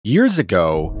Years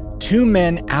ago, two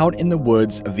men out in the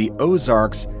woods of the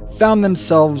Ozarks found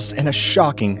themselves in a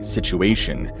shocking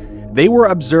situation. They were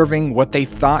observing what they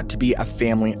thought to be a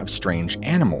family of strange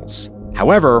animals.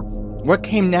 However, what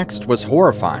came next was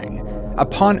horrifying.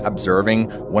 Upon observing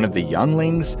one of the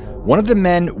younglings, one of the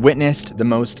men witnessed the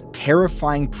most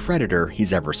terrifying predator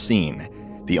he's ever seen.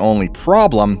 The only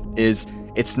problem is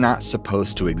it's not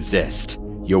supposed to exist.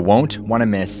 You won't want to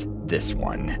miss this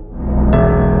one.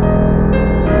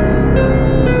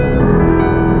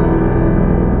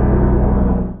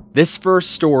 This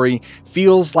first story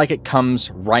feels like it comes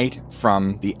right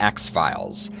from the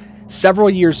X-Files. Several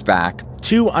years back,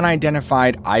 two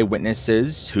unidentified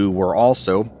eyewitnesses who were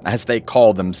also, as they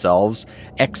call themselves,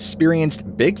 experienced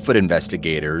Bigfoot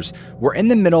investigators were in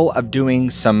the middle of doing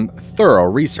some thorough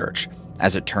research.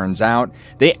 As it turns out,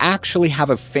 they actually have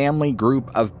a family group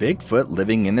of Bigfoot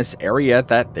living in this area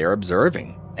that they're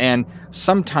observing. And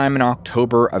sometime in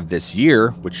October of this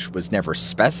year, which was never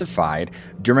specified,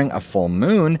 during a full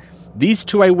moon, these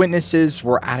two eyewitnesses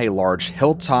were at a large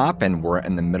hilltop and were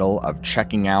in the middle of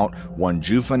checking out one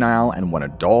juvenile and one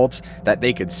adult that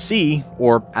they could see,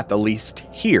 or at the least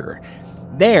hear.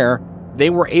 There, they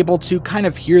were able to kind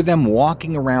of hear them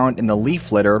walking around in the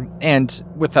leaf litter and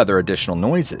with other additional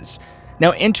noises.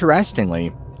 Now,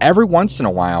 interestingly, every once in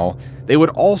a while, they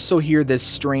would also hear this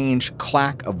strange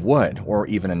clack of wood or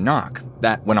even a knock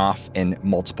that went off in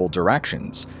multiple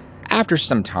directions. After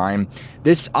some time,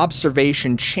 this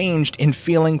observation changed in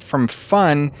feeling from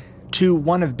fun to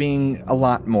one of being a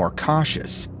lot more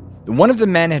cautious. One of the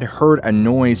men had heard a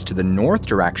noise to the north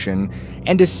direction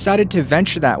and decided to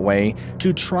venture that way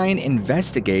to try and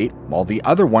investigate while the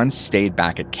other one stayed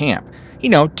back at camp,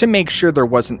 to make sure there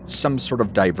wasn't some sort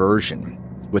of diversion.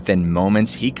 Within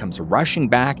moments, he comes rushing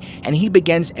back and he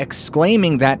begins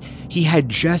exclaiming that he had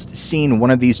just seen one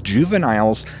of these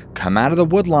juveniles come out of the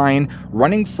woodline,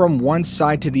 running from one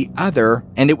side to the other,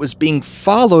 and it was being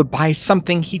followed by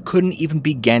something he couldn't even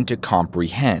begin to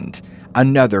comprehend.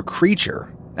 Another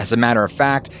creature. As a matter of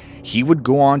fact, he would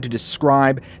go on to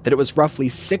describe that it was roughly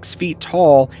 6 feet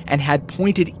tall and had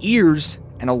pointed ears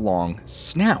and a long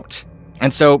snout.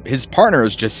 And so his partner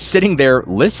is just sitting there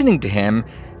listening to him,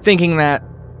 thinking that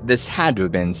this had to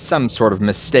have been some sort of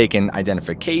mistaken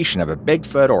identification of a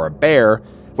Bigfoot or a bear,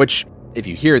 which, if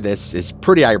you hear this, is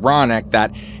pretty ironic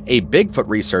that a Bigfoot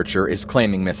researcher is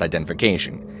claiming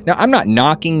misidentification. Now, I'm not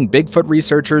knocking Bigfoot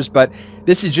researchers, but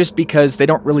this is just because they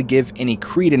don't really give any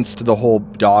credence to the whole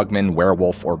dogman,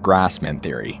 werewolf, or grassman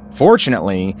theory.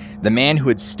 Fortunately, the man who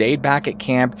had stayed back at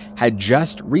camp had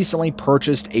just recently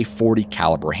purchased a .40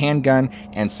 caliber handgun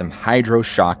and some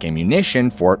hydro-shock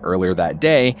ammunition for it earlier that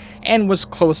day and was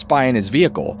close by in his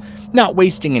vehicle. Not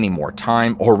wasting any more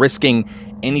time or risking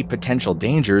any potential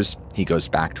dangers, he goes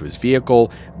back to his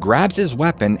vehicle, grabs his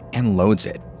weapon, and loads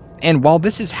it. And while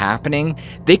this is happening,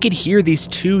 they could hear these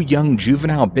two young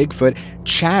juvenile Bigfoot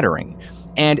chattering,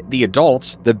 and the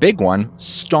adults, the big one,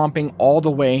 stomping all the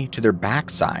way to their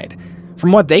backside.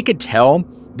 From what they could tell,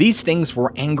 these things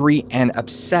were angry and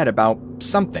upset about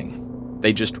something.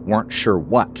 They just weren't sure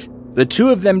what. The two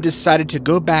of them decided to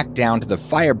go back down to the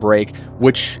fire break,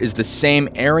 which is the same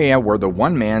area where the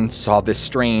one man saw this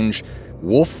strange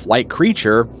wolf-like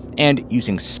creature, and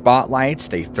using spotlights,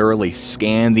 they thoroughly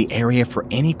scanned the area for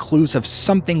any clues of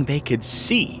something they could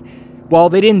see. While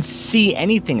they didn't see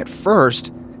anything at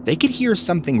first, they could hear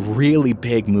something really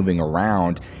big moving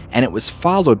around, and it was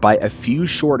followed by a few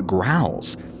short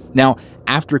growls. Now,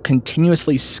 after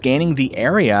continuously scanning the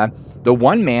area, the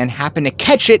one man happened to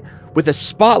catch it with a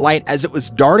spotlight as it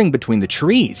was darting between the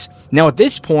trees. Now, at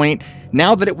this point,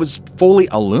 now that it was fully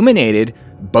illuminated,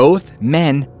 both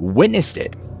men witnessed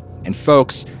it. And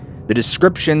folks, the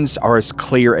descriptions are as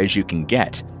clear as you can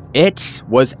get. It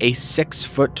was a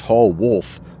 6-foot-tall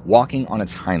wolf walking on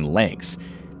its hind legs.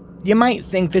 You might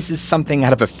think this is something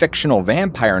out of a fictional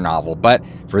vampire novel, but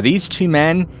for these two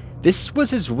men, this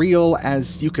was as real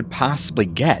as you could possibly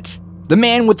get. The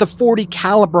man with the .40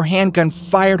 caliber handgun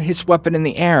fired his weapon in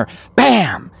the air.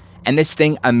 Bam! And this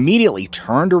thing immediately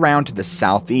turned around to the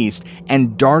southeast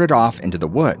and darted off into the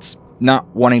woods, not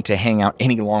wanting to hang out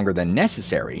any longer than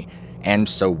necessary. And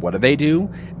so what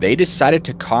do? They decided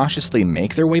to cautiously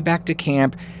make their way back to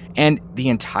camp, and the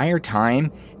entire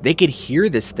time, they could hear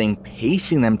this thing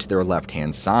pacing them to their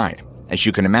left-hand side. As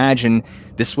you can imagine,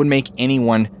 this would make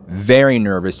anyone very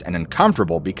nervous and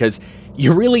uncomfortable because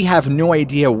you really have no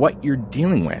idea what you're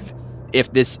dealing with.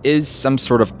 If this is some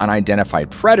sort of unidentified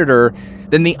predator,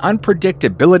 then the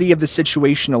unpredictability of the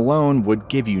situation alone would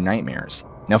give you nightmares.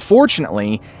 Now,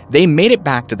 fortunately, they made it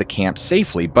back to the camp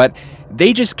safely, but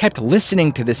they just kept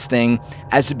listening to this thing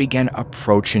as it began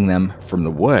approaching them from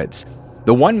the woods.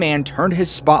 The one man turned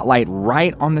his spotlight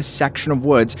right on the section of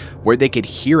woods where they could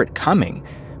hear it coming,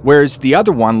 whereas the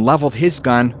other one leveled his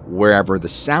gun wherever the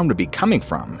sound would be coming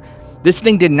from. This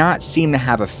thing did not seem to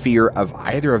have a fear of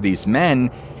either of these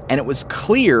men, and it was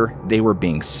clear they were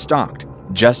being stalked,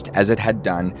 just as it had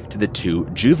done to the two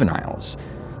juveniles.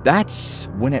 That's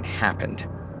when it happened.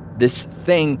 This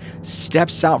thing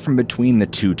steps out from between the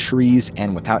two trees,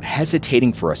 and without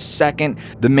hesitating for a second,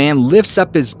 the man lifts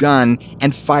up his gun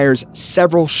and fires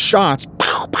several shots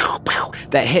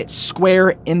that hit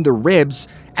square in the ribs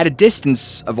at a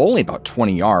distance of only about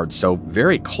 20 yards, so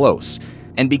very close.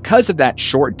 And because of that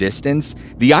short distance,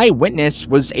 the eyewitness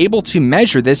was able to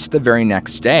measure this the very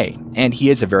next day, and he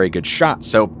is a very good shot,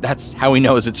 so that's how he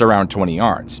knows it's around 20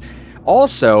 yards.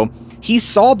 Also, he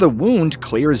saw the wound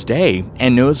clear as day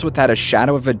and knows without a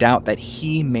shadow of a doubt that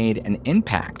he made an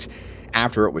impact.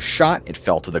 After it was shot, it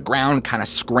fell to the ground, kind of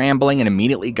scrambling, and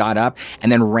immediately got up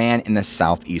and then ran in the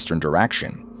southeastern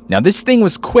direction. Now, this thing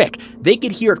was quick. They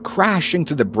could hear it crashing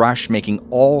through the brush, making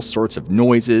all sorts of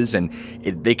noises, and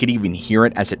they could even hear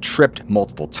it as it tripped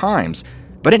multiple times.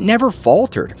 But it never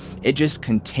faltered. It just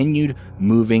continued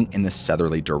moving in the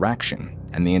southerly direction,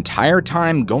 and the entire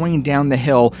time going down the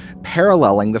hill,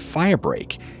 paralleling the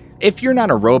firebreak. If you're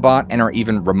not a robot and are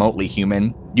even remotely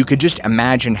human, you could just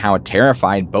imagine how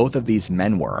terrified both of these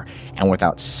men were, and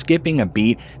without skipping a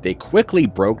beat, they quickly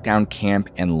broke down camp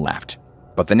and left.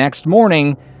 But the next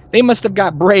morning, they must have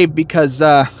got brave because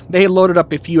they loaded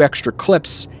up a few extra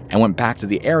clips and went back to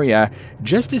the area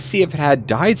just to see if it had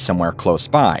died somewhere close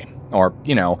by. Or,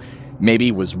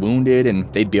 maybe was wounded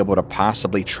and they'd be able to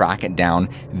possibly track it down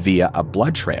via a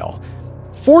blood trail.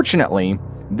 Fortunately,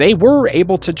 they were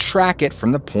able to track it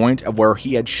from the point of where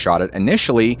he had shot it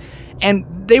initially, and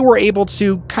they were able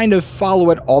to kind of follow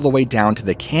it all the way down to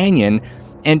the canyon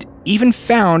and even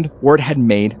found where it had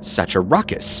made such a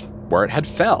ruckus, where it had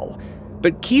fell.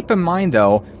 But keep in mind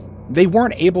though, they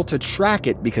weren't able to track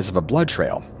it because of a blood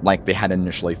trail, like they had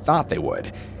initially thought they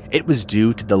would. It was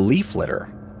due to the leaf litter.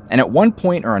 And at one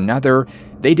point or another,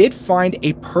 they did find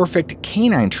a perfect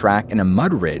canine track in a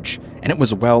mud ridge, and it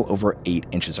was well over 8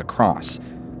 inches across.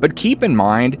 But keep in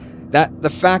mind that the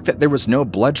fact that there was no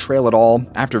blood trail at all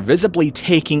after visibly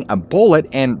taking a bullet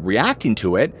and reacting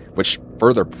to it, which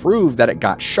further proved that it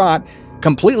got shot,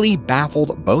 completely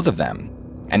baffled both of them.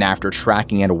 And after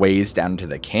tracking it a ways down into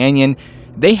the canyon,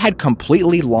 they had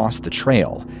completely lost the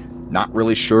trail. Not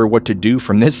really sure what to do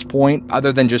from this point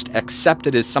other than just accept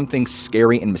it as something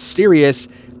scary and mysterious.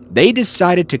 They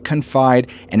decided to confide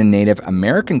in a Native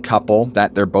American couple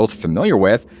that they're both familiar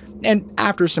with, and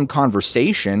after some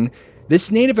conversation,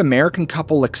 this Native American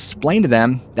couple explained to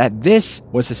them that this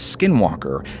was a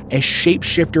skinwalker, a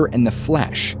shapeshifter in the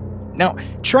flesh. Now,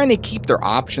 trying to keep their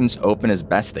options open as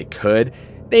best they could,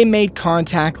 they made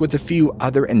contact with a few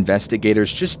other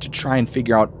investigators just to try and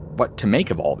figure out what to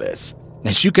make of all this.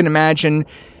 As you can imagine,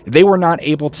 they were not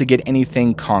able to get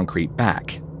anything concrete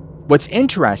back. What's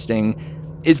interesting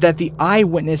is that the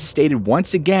eyewitness stated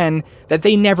once again that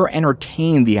they never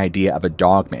entertained the idea of a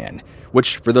dogman,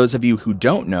 which, for those of you who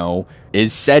don't know,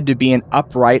 is said to be an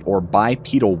upright or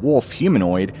bipedal wolf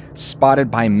humanoid spotted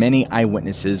by many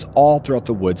eyewitnesses all throughout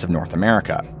the woods of North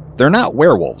America. They're not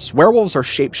werewolves. Werewolves are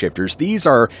shapeshifters. These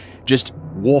are just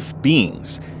wolf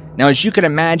beings. Now, as you can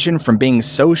imagine from being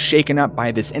so shaken up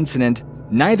by this incident,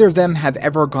 neither of them have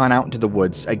ever gone out into the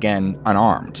woods again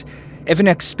unarmed. If an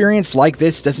experience like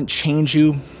this doesn't change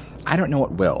you, I don't know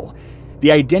what will.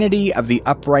 The identity of the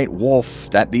upright wolf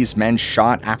that these men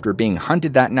shot after being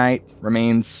hunted that night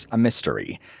remains a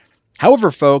mystery.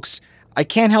 However, folks, I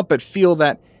can't help but feel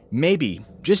that maybe,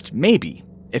 just maybe,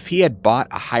 if he had bought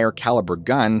a higher caliber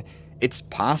gun, it's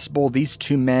possible these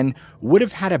two men would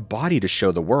have had a body to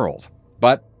show the world.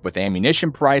 But with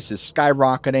ammunition prices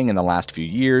skyrocketing in the last few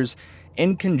years,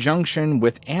 in conjunction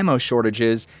with ammo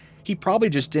shortages, he probably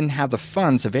just didn't have the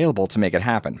funds available to make it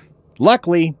happen.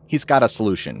 Luckily, he's got a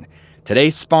solution.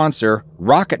 Today's sponsor,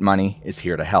 Rocket Money, is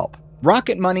here to help.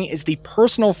 Rocket Money is the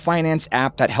personal finance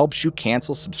app that helps you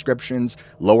cancel subscriptions,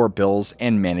 lower bills,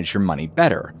 and manage your money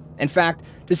better. In fact,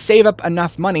 to save up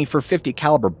enough money for 50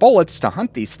 caliber bullets to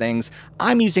hunt these things,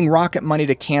 I'm using Rocket Money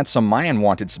to cancel my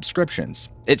unwanted subscriptions.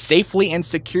 It safely and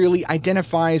securely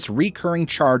identifies recurring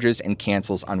charges and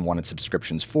cancels unwanted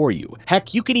subscriptions for you.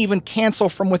 Heck, you could even cancel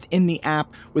from within the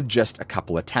app with just a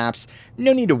couple of taps.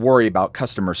 No need to worry about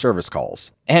customer service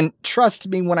calls. And trust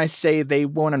me when I say they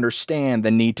won't understand the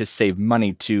need to save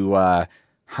money to,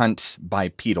 hunt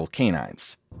bipedal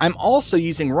canines. I'm also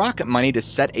using Rocket Money to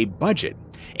set a budget.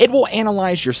 It will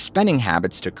analyze your spending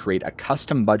habits to create a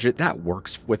custom budget that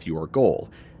works with your goal.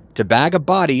 To bag a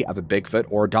body of a Bigfoot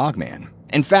or dogman.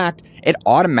 In fact, it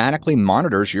automatically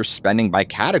monitors your spending by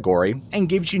category and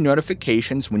gives you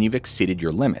notifications when you've exceeded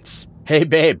your limits. Hey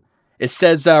babe, it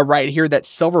says right here that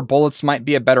silver bullets might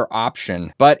be a better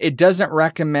option, but it doesn't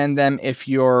recommend them if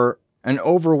you're an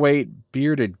overweight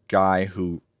bearded guy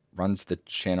who runs the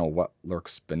channel What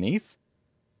Lurks Beneath?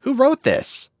 Who wrote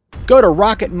this? Go to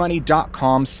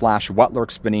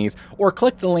rocketmoney.com/whatlurksbeneath or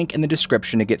click the link in the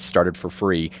description to get started for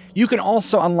free. You can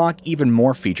also unlock even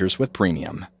more features with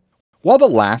premium. While the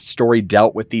last story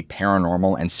dealt with the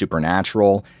paranormal and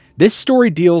supernatural, this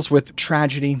story deals with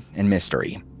tragedy and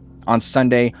mystery. On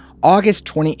Sunday, August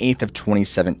 28th of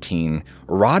 2017,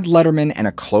 Rod Letterman and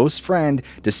a close friend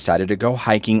decided to go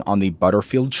hiking on the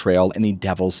Butterfield Trail in the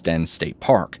Devil's Den State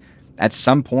Park. At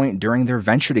some point during their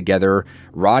venture together,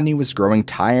 Rodney was growing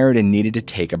tired and needed to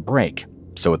take a break.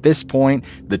 So at this point,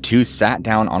 the two sat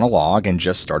down on a log and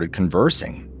just started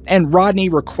conversing. And Rodney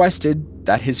requested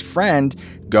that his friend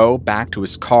go back to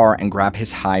his car and grab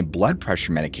his high blood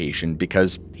pressure medication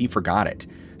because he forgot it.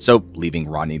 So leaving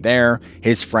Rodney there,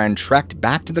 his friend trekked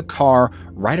back to the car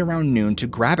right around noon to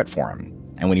grab it for him.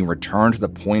 And when he returned to the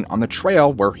point on the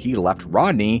trail where he left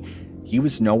Rodney, he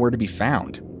was nowhere to be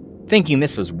found. Thinking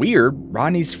this was weird,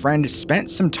 Rodney's friend spent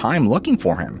some time looking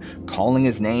for him, calling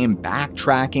his name,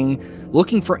 backtracking,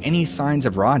 looking for any signs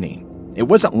of Rodney. It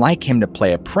wasn't like him to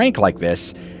play a prank like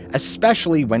this,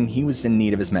 especially when he was in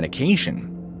need of his medication.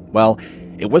 Well,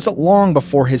 it wasn't long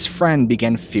before his friend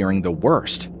began fearing the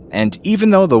worst. And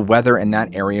even though the weather in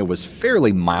that area was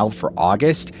fairly mild for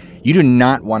August, you do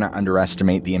not want to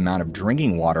underestimate the amount of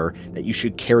drinking water that you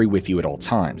should carry with you at all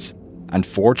times.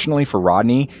 Unfortunately for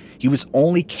Rodney, he was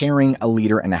only carrying 1.5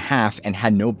 liters and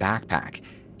had no backpack.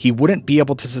 He wouldn't be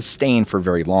able to sustain for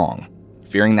very long.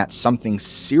 Fearing that something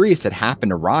serious had happened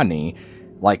to Rodney,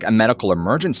 like a medical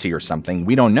emergency or something,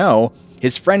 we don't know,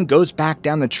 his friend goes back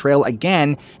down the trail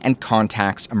again and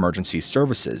contacts emergency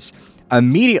services.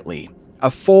 Immediately, a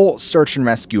full search and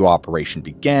rescue operation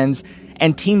begins,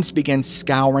 and teams begin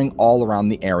scouring all around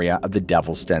the area of the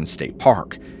Devil's Den State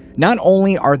Park. Not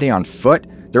only are they on foot,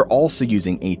 they're also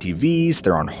using ATVs,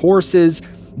 they're on horses.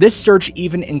 This search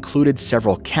even included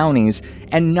several counties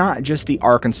and not just the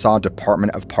Arkansas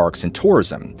Department of Parks and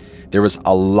Tourism. There was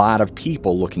a lot of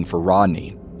people looking for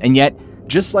Rodney. And yet,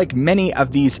 just like many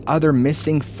of these other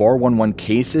missing 411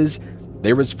 cases,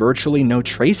 there was virtually no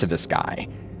trace of this guy.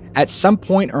 At some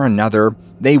point or another,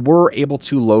 they were able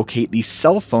to locate the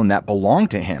cell phone that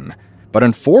belonged to him. But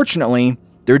unfortunately,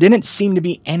 there didn't seem to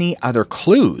be any other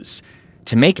clues.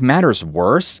 To make matters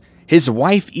worse, his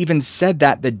wife even said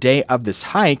that the day of this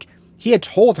hike, he had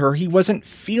told her he wasn't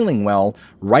feeling well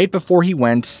right before he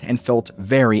went and felt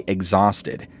very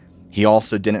exhausted. He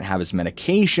also didn't have his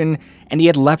medication, and he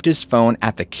had left his phone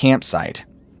at the campsite.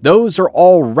 Those are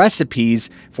all recipes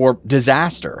for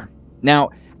disaster.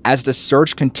 Now, as the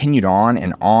search continued on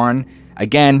and on,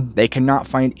 again, they could not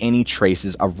find any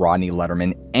traces of Rodney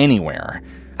Letterman anywhere.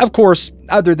 Of course,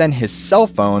 other than his cell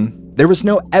phone, there was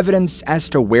no evidence as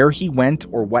to where he went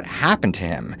or what happened to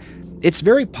him. It's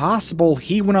very possible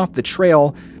he went off the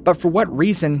trail, but for what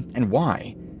reason and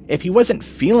why? If he wasn't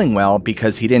feeling well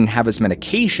because he didn't have his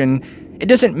medication, it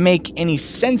doesn't make any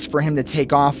sense for him to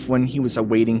take off when he was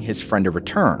awaiting his friend to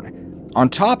return. On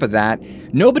top of that,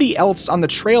 nobody else on the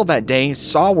trail that day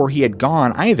saw where he had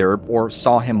gone either, or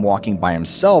saw him walking by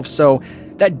himself, so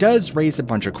that does raise a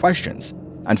bunch of questions.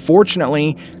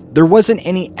 Unfortunately, there wasn't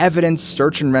any evidence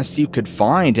search and rescue could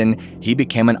find, and he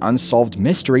became an unsolved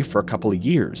mystery for a couple of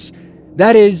years.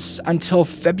 That is, until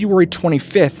February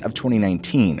 25th of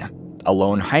 2019. A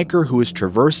lone hiker who was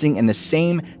traversing in the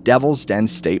same Devil's Den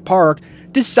State Park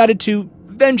decided to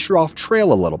venture off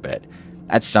trail a little bit.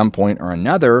 At some point or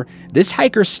another, this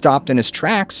hiker stopped in his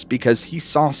tracks because he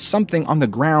saw something on the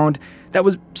ground that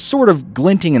was sort of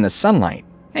glinting in the sunlight.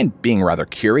 And being rather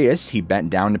curious, he bent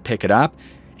down to pick it up,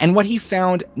 and what he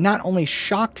found not only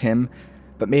shocked him,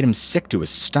 but made him sick to his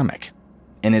stomach.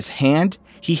 In his hand,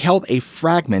 he held a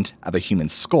fragment of a human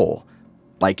skull.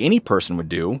 Like any person would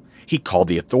do, he called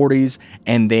the authorities,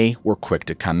 and they were quick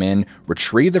to come in,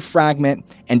 retrieve the fragment,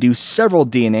 and do several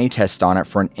DNA tests on it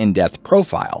for an in-depth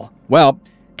profile. Well,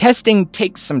 testing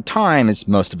takes some time, as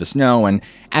most of us know, and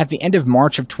at the end of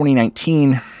March of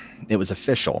 2019, it was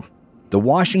official. The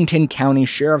Washington County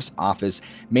Sheriff's Office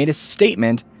made a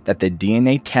statement that the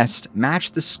DNA test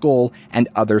matched the skull and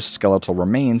other skeletal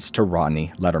remains to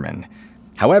Rodney Letterman.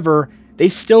 However, they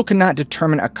still could not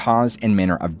determine a cause and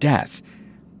manner of death.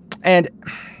 And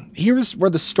here's where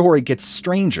the story gets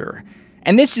stranger.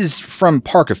 And this is from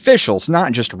park officials,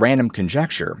 not just random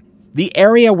conjecture. The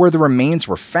area where the remains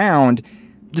were found,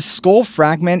 the skull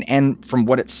fragment, and from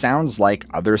what it sounds like,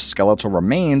 other skeletal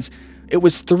remains, it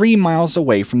was 3 miles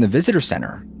away from the visitor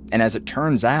center. And as it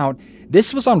turns out,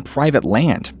 this was on private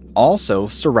land, also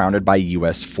surrounded by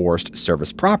U.S. Forest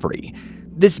Service property.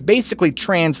 This basically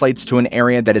translates to an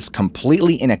area that is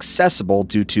completely inaccessible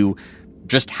due to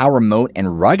just how remote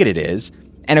and rugged it is.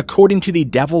 And according to the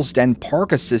Devil's Den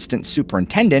Park Assistant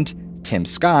Superintendent, Tim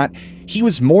Scott, he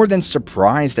was more than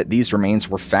surprised that these remains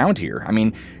were found here. I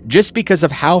mean, just because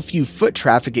of how few foot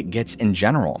traffic it gets in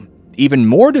general. Even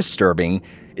more disturbing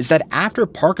is that after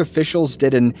park officials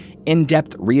did an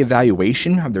in-depth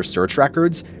reevaluation of their search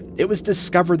records, it was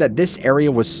discovered that this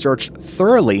area was searched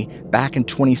thoroughly back in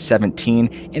 2017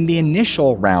 in the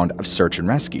initial round of search and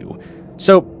rescue.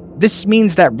 So this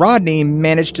means that Rodney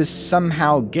managed to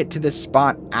somehow get to this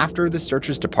spot after the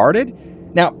searchers departed?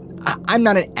 Now, I'm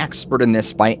not an expert in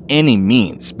this by any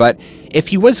means, but if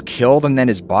he was killed and then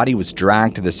his body was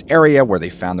dragged to this area where they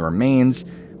found the remains,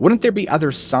 wouldn't there be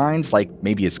other signs like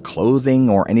maybe his clothing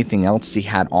or anything else he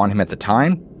had on him at the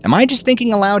time? Am I just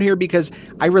thinking aloud here because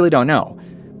I really don't know?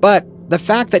 But the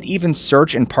fact that even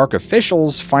search and park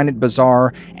officials find it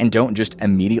bizarre and don't just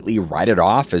immediately write it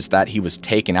off as that he was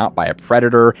taken out by a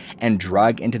predator and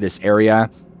dragged into this area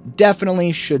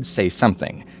definitely should say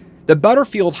something. The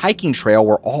Butterfield hiking trail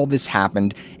where all this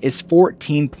happened is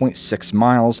 14.6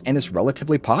 miles and is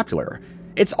relatively popular.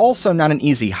 It's also not an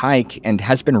easy hike and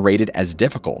has been rated as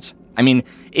difficult. I mean,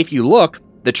 if you look,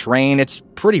 the terrain, it's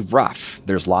pretty rough.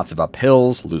 There's lots of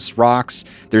uphills, loose rocks,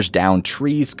 there's downed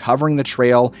trees covering the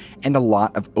trail, and a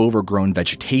lot of overgrown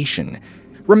vegetation.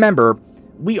 Remember,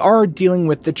 we are dealing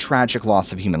with the tragic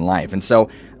loss of human life, and so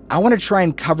I want to try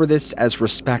and cover this as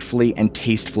respectfully and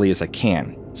tastefully as I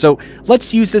can. So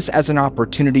let's use this as an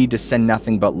opportunity to send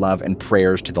nothing but love and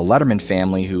prayers to the Letterman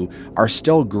family who are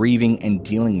still grieving and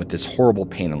dealing with this horrible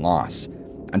pain and loss.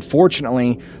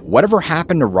 Unfortunately, whatever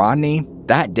happened to Rodney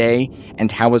that day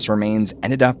and how his remains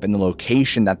ended up in the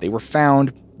location that they were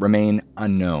found remain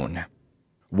unknown.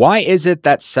 Why is it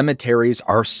that cemeteries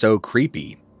are so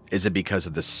creepy? Is it because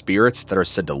of the spirits that are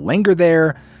said to linger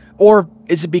there? Or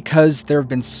is it because there have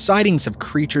been sightings of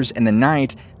creatures in the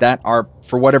night that are,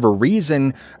 for whatever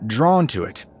reason, drawn to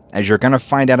it? As you're going to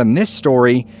find out in this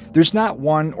story, there's not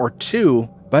 1 or 2,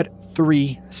 but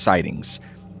 3 sightings.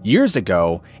 Years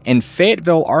ago, in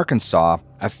Fayetteville, Arkansas,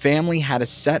 a family had a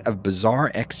set of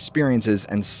bizarre experiences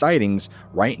and sightings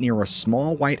right near a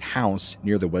small white house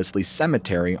near the Wesley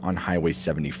Cemetery on Highway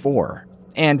 74.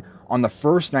 And on the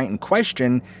first night in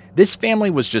question, this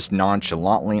family was just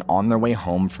nonchalantly on their way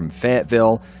home from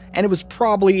Fayetteville, and it was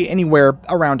probably anywhere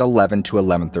around 11 to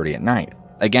 11:30 at night.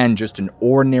 Again, just an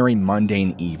ordinary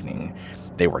mundane evening.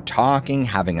 They were talking,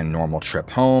 having a normal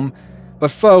trip home,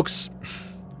 but folks,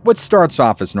 what starts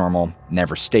off as normal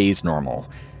never stays normal.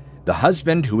 The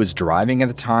husband, who was driving at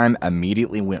the time,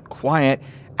 immediately went quiet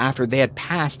after they had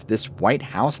passed this white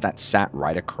house that sat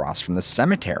right across from the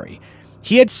cemetery.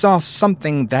 He had saw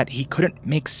something that he couldn't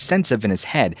make sense of in his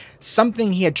head,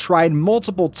 something he had tried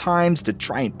multiple times to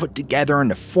try and put together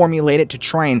and to formulate it, to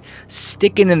try and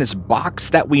stick it in this box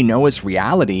that we know is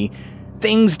reality,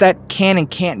 things that can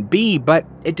and can't be, but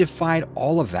it defied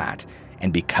all of that.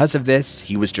 And because of this,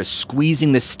 he was just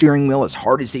squeezing the steering wheel as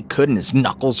hard as he could, and his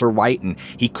knuckles are white, and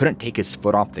he couldn't take his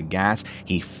foot off the gas.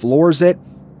 He floors it,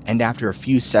 and after a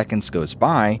few seconds goes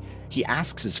by, he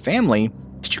asks his family,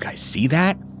 "Did you guys see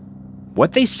that?"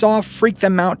 What they saw freaked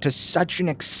them out to such an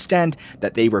extent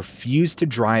that they refused to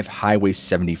drive Highway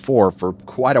 74 for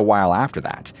quite a while after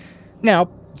that. Now,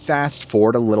 fast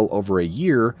forward a little over a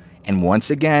year, and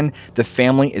once again, the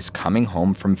family is coming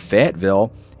home from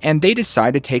Fayetteville, and they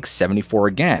decide to take 74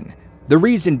 again. The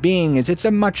reason being is it's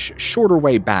a much shorter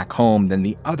way back home than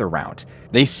the other route.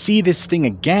 They see this thing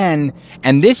again,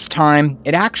 and this time,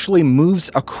 it actually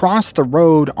moves across the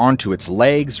road onto its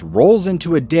legs, rolls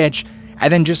into a ditch,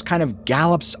 and then just kind of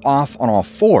gallops off on all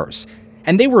fours.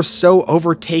 And they were so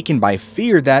overtaken by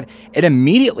fear that it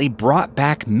immediately brought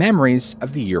back memories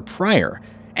of the year prior.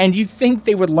 And you'd think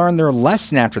they would learn their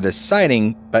lesson after this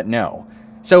sighting, but no.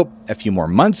 So a few more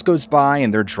months goes by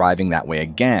and they're driving that way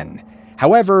again.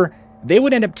 However, they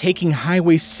would end up taking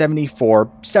Highway 74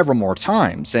 several more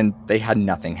times, and they had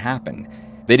nothing happen.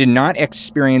 They did not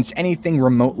experience anything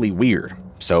remotely weird.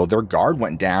 So their guard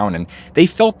went down and they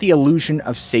felt the illusion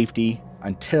of safety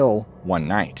until one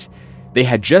night. They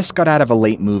had just got out of a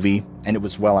late movie and it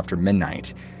was well after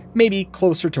midnight, maybe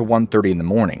closer to 1:30 in the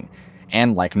morning.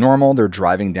 And like normal, they're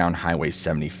driving down Highway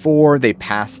 74, they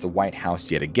pass the White House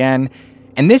yet again,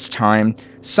 And this time,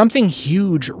 something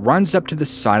huge runs up to the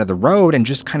side of the road and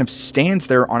just kind of stands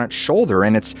there on its shoulder,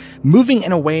 and it's moving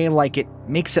in a way like it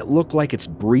makes it look like it's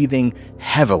breathing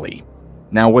heavily.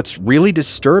 Now, what's really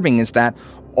disturbing is that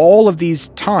all of these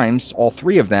times, all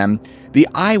three of them, the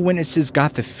eyewitnesses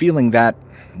got the feeling that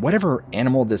whatever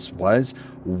animal this was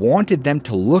wanted them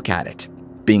to look at it.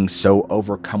 Being so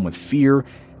overcome with fear,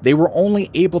 they were only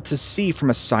able to see from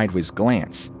a sideways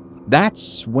glance.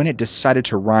 That's when it decided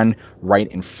to run right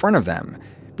in front of them.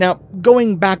 Now,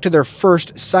 going back to their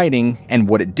first sighting and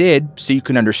what it did, so you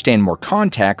can understand more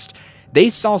context, they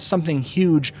saw something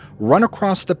huge run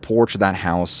across the porch of that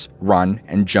house, run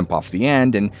and jump off the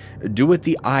end, and do what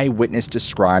the eyewitness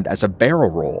described as a barrel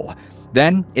roll.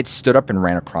 Then it stood up and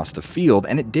ran across the field,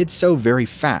 and it did so very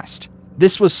fast.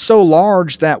 This was so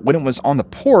large that when it was on the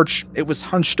porch, it was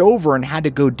hunched over and had to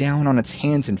go down on its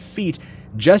hands and feet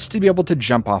just to be able to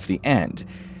jump off the end.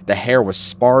 The hair was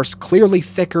sparse, clearly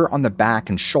thicker on the back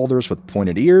and shoulders with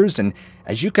pointed ears, and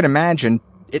as you can imagine,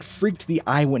 it freaked the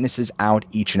eyewitnesses out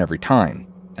each and every time.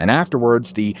 And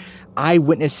afterwards, the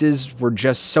eyewitnesses were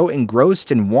just so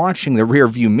engrossed in watching the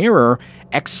rearview mirror,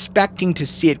 expecting to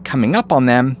see it coming up on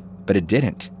them, but it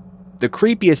didn't. The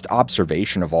creepiest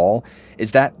observation of all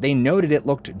is that they noted it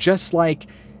looked just like,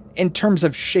 in terms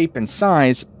of shape and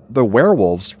size, the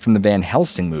werewolves from the Van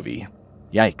Helsing movie.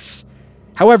 Yikes.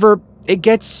 However, it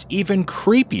gets even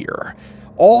creepier.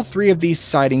 All three of these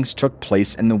sightings took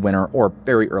place in the winter or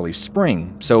very early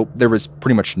spring, so there was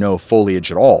pretty much no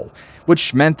foliage at all,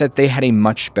 which meant that they had a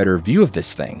much better view of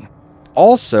this thing.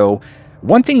 Also,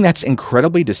 one thing that's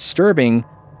incredibly disturbing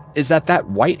is that that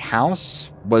white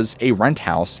house was a rent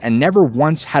house and never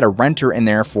once had a renter in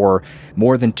there for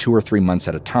more than 2 or 3 months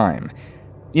at a time.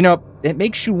 You know, it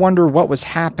makes you wonder what was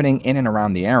happening in and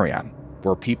around the area.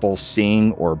 Were people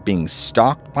seeing or being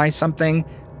stalked by something?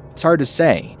 It's hard to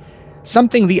say.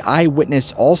 Something the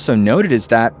eyewitness also noted is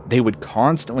that they would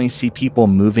constantly see people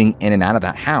moving in and out of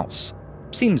that house.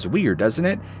 Seems weird, doesn't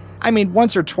it? I mean,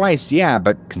 once or twice, yeah,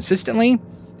 but consistently?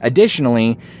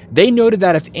 Additionally, they noted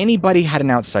that if anybody had an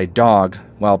outside dog,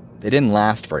 well, it didn't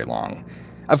last very long.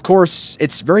 Of course,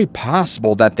 it's very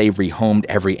possible that they rehomed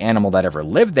every animal that ever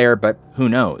lived there, but who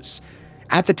knows?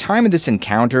 At the time of this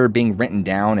encounter being written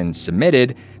down and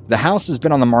submitted, the house has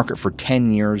been on the market for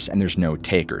 10 years and there's no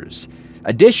takers.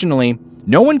 Additionally,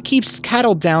 no one keeps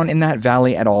cattle down in that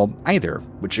valley at all either,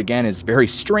 which again is very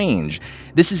strange.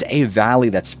 This is a valley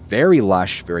that's very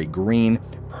lush, very green,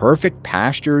 perfect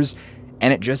pastures,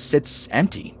 and it just sits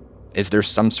empty. Is there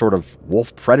some sort of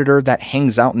wolf predator that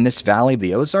hangs out in this valley of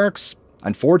the Ozarks?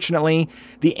 Unfortunately,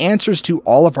 the answers to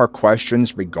all of our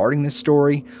questions regarding this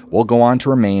story will go on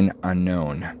to remain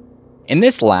unknown. In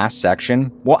this last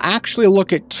section, we'll actually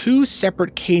look at 2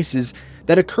 separate cases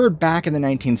that occurred back in the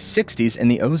 1960s in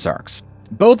the Ozarks.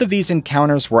 Both of these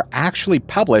encounters were actually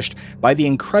published by the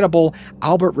incredible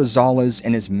Albert Rosales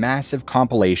in his massive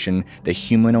compilation, The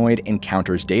Humanoid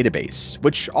Encounters Database,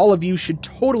 which all of you should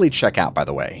totally check out, by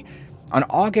the way. On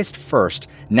August 1st,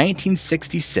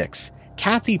 1966,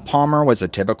 Kathy Palmer was a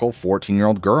typical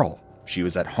 14-year-old girl. She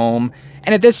was at home,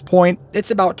 and at this point,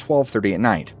 it's about 12:30 at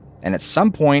night, and at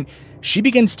some point, she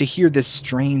begins to hear this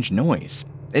strange noise.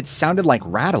 It sounded like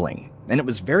rattling, and it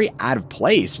was very out of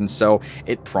place, and so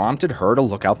it prompted her to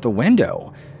look out the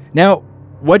window. Now,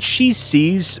 what she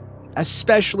sees,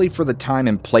 especially for the time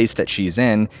and place that she's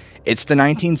in, it's the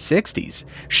 1960s.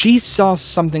 She saw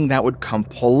something that would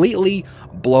completely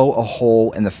blow a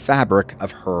hole in the fabric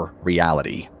of her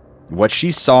reality. What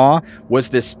she saw was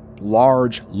this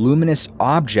large, luminous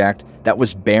object that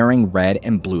was bearing red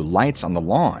and blue lights on the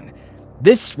lawn.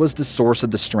 This was the source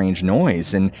of the strange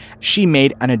noise, and she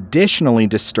made an additionally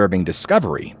disturbing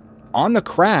discovery. On the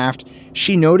craft,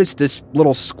 she noticed this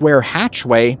little square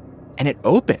hatchway, and it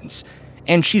opens.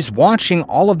 And she's watching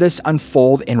all of this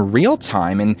unfold in real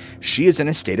time, and she is in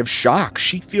a state of shock.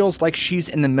 She feels like she's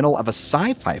in the middle of a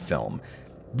sci-fi film.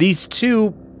 These two,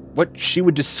 what she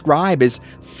would describe as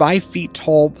 5 feet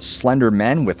tall, slender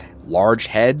men with large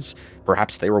heads,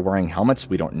 perhaps they were wearing helmets,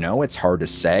 we don't know, it's hard to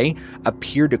say,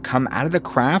 appeared to come out of the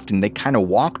craft, and they kind of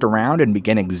walked around and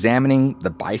began examining the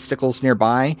bicycles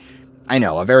nearby. I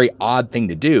know, a very odd thing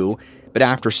to do, but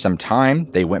after some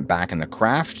time, they went back in the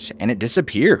craft, and it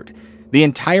disappeared. The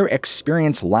entire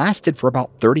experience lasted for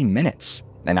about 30 minutes.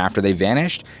 And after they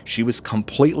vanished, she was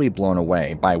completely blown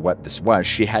away by what this was.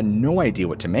 She had no idea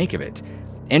what to make of it.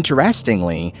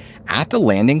 Interestingly, at the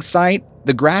landing site,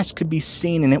 the grass could be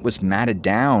seen and it was matted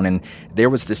down, and there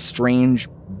was this strange,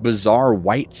 bizarre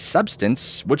white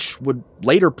substance, which would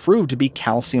later prove to be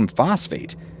calcium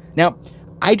phosphate. Now,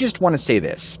 I just want to say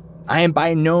this. I am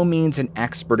by no means an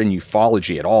expert in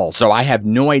ufology at all, so I have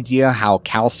no idea how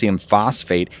calcium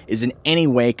phosphate is in any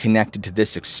way connected to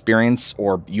this experience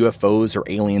or UFOs or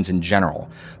aliens in general.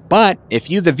 But if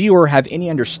you, the viewer, have any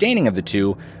understanding of the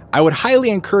two, I would highly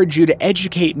encourage you to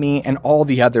educate me and all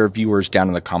the other viewers down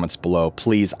in the comments below.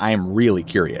 Please, I am really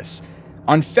curious.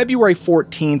 On February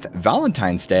 14th,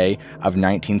 Valentine's Day of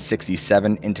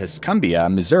 1967 in Tuscumbia,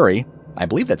 Missouri, I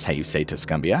believe that's how you say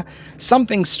Tuscumbia,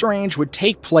 something strange would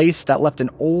take place that left an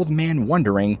old man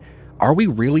wondering, are we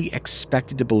really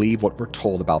expected to believe what we're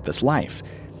told about this life?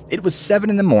 It was 7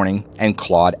 in the morning, and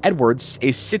Claude Edwards,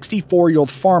 a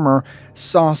 64-year-old farmer,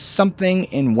 saw something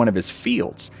in one of his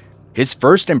fields. His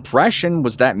first impression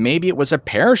was that maybe it was a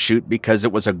parachute because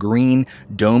it was a green,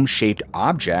 dome-shaped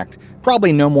object,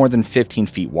 probably no more than 15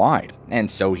 feet wide,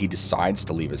 and so he decides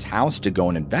to leave his house to go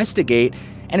and investigate,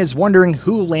 and is wondering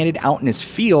who landed out in his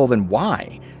field and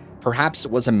why. Perhaps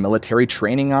it was a military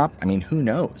training op, I mean, who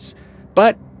knows?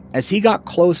 But as he got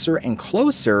closer and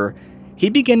closer, he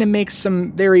began to make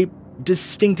some very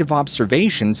distinctive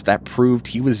observations that proved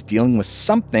he was dealing with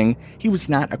something he was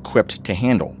not equipped to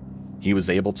handle. He was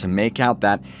able to make out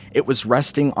that it was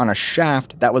resting on a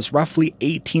shaft that was roughly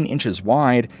 18 inches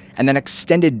wide and then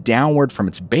extended downward from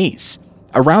its base.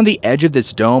 Around the edge of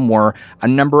this dome were a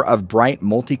number of bright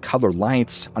multicolored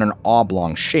lights on an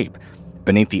oblong shape.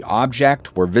 Beneath the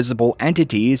object were visible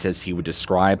entities, as he would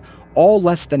describe, all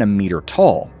less than a meter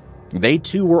tall. They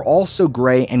too were also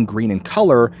gray and green in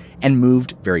color and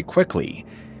moved very quickly.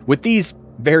 With these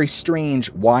very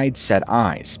strange, wide-set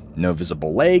eyes, no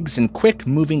visible legs, and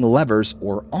quick-moving levers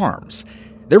or arms.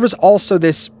 There was also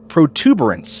this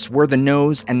protuberance where the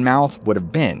nose and mouth would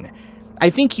have been. I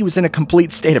think he was in a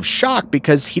complete state of shock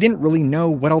because he didn't really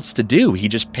know what else to do. He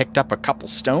just picked up a couple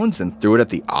stones and threw it at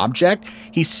the object.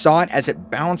 He saw it as it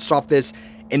bounced off this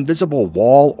invisible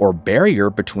wall or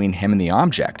barrier between him and the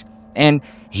object. And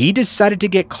he decided to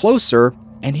get closer,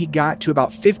 and he got to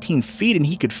about 15 feet and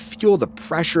he could feel the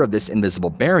pressure of this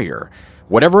invisible barrier.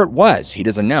 Whatever it was, he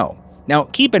doesn't know. Now,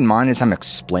 keep in mind as I'm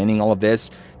explaining all of this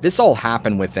all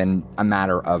happened within a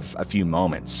matter of a few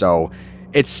moments, so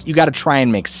you got to try and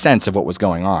make sense of what was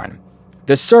going on.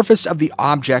 The surface of the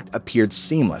object appeared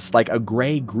seamless, like a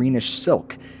gray-greenish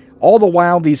silk. All the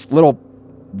while, these little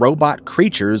robot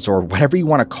creatures, or whatever you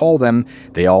want to call them,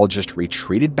 they all just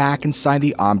retreated back inside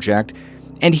the object,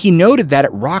 and he noted that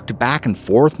it rocked back and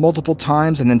forth multiple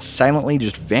times and then silently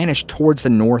just vanished towards the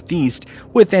northeast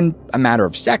within a matter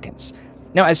of seconds.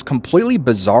 Now, as completely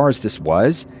bizarre as this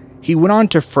was, he went on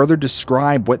to further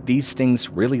describe what these things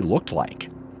really looked like.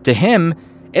 To him,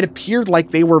 it appeared like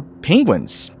they were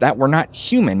penguins that were not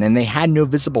human and they had no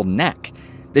visible neck.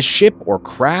 The ship or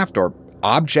craft or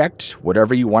object,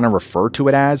 whatever you want to refer to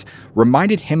it as,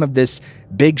 reminded him of this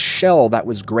big shell that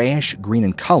was grayish green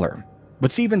in color.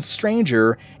 What's even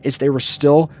stranger is there were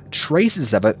still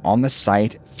traces of it on the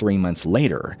site 3 months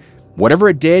later. Whatever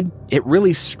it did, it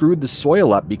really screwed the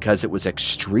soil up because it was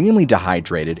extremely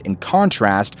dehydrated in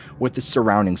contrast with the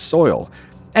surrounding soil.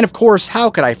 And of course, how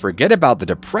could I forget about the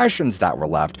depressions that were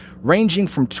left, ranging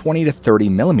from 20 to 30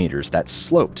 millimeters that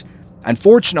sloped.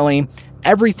 Unfortunately,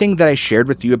 everything that I shared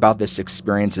with you about this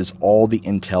experience is all the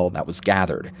intel that was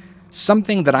gathered.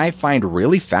 Something that I find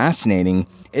really fascinating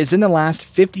is in the last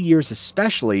 50 years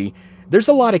especially, there's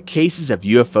a lot of cases of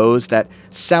UFOs that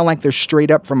sound like they're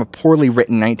straight up from a poorly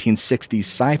written 1960s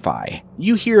sci-fi.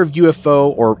 You hear of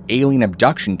UFO or alien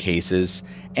abduction cases,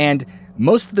 and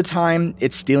most of the time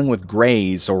it's dealing with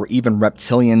greys or even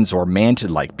reptilians or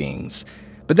mantid-like beings.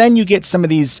 But then you get some of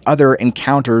these other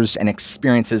encounters and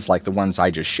experiences like the ones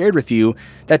I just shared with you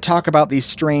that talk about these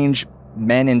strange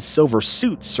men in silver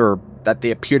suits, or that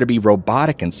they appear to be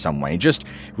robotic in some way, just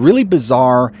really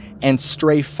bizarre and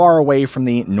stray far away from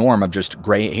the norm of just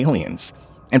gray aliens.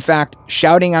 In fact,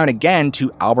 shouting out again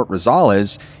to Albert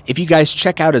Rosales, if you guys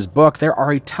check out his book, there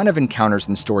are a ton of encounters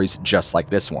and stories just like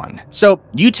this one. So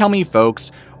you tell me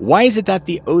folks, why is it that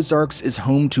the Ozarks is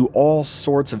home to all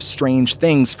sorts of strange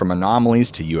things, from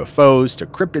anomalies to UFOs to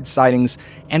cryptid sightings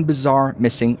and bizarre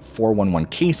missing 411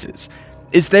 cases?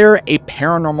 Is there a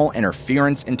paranormal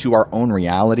interference into our own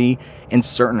reality in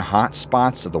certain hot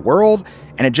spots of the world,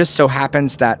 and it just so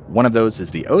happens that one of those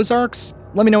is the Ozarks?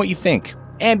 Let me know what you think.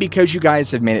 And because you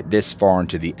guys have made it this far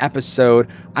into the episode,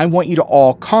 I want you to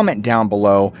all comment down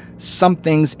below some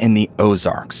things in the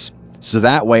Ozarks, so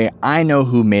that way I know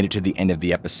who made it to the end of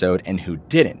the episode and who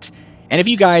didn't. And if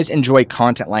you guys enjoy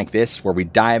content like this, where we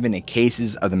dive into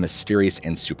cases of the mysterious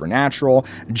and supernatural,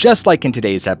 just like in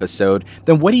today's episode,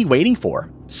 then what are you waiting for?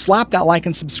 Slap that like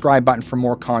and subscribe button for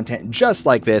more content just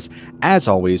like this. As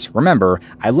always, remember,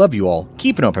 I love you all,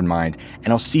 keep an open mind, and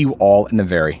I'll see you all in the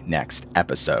very next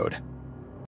episode.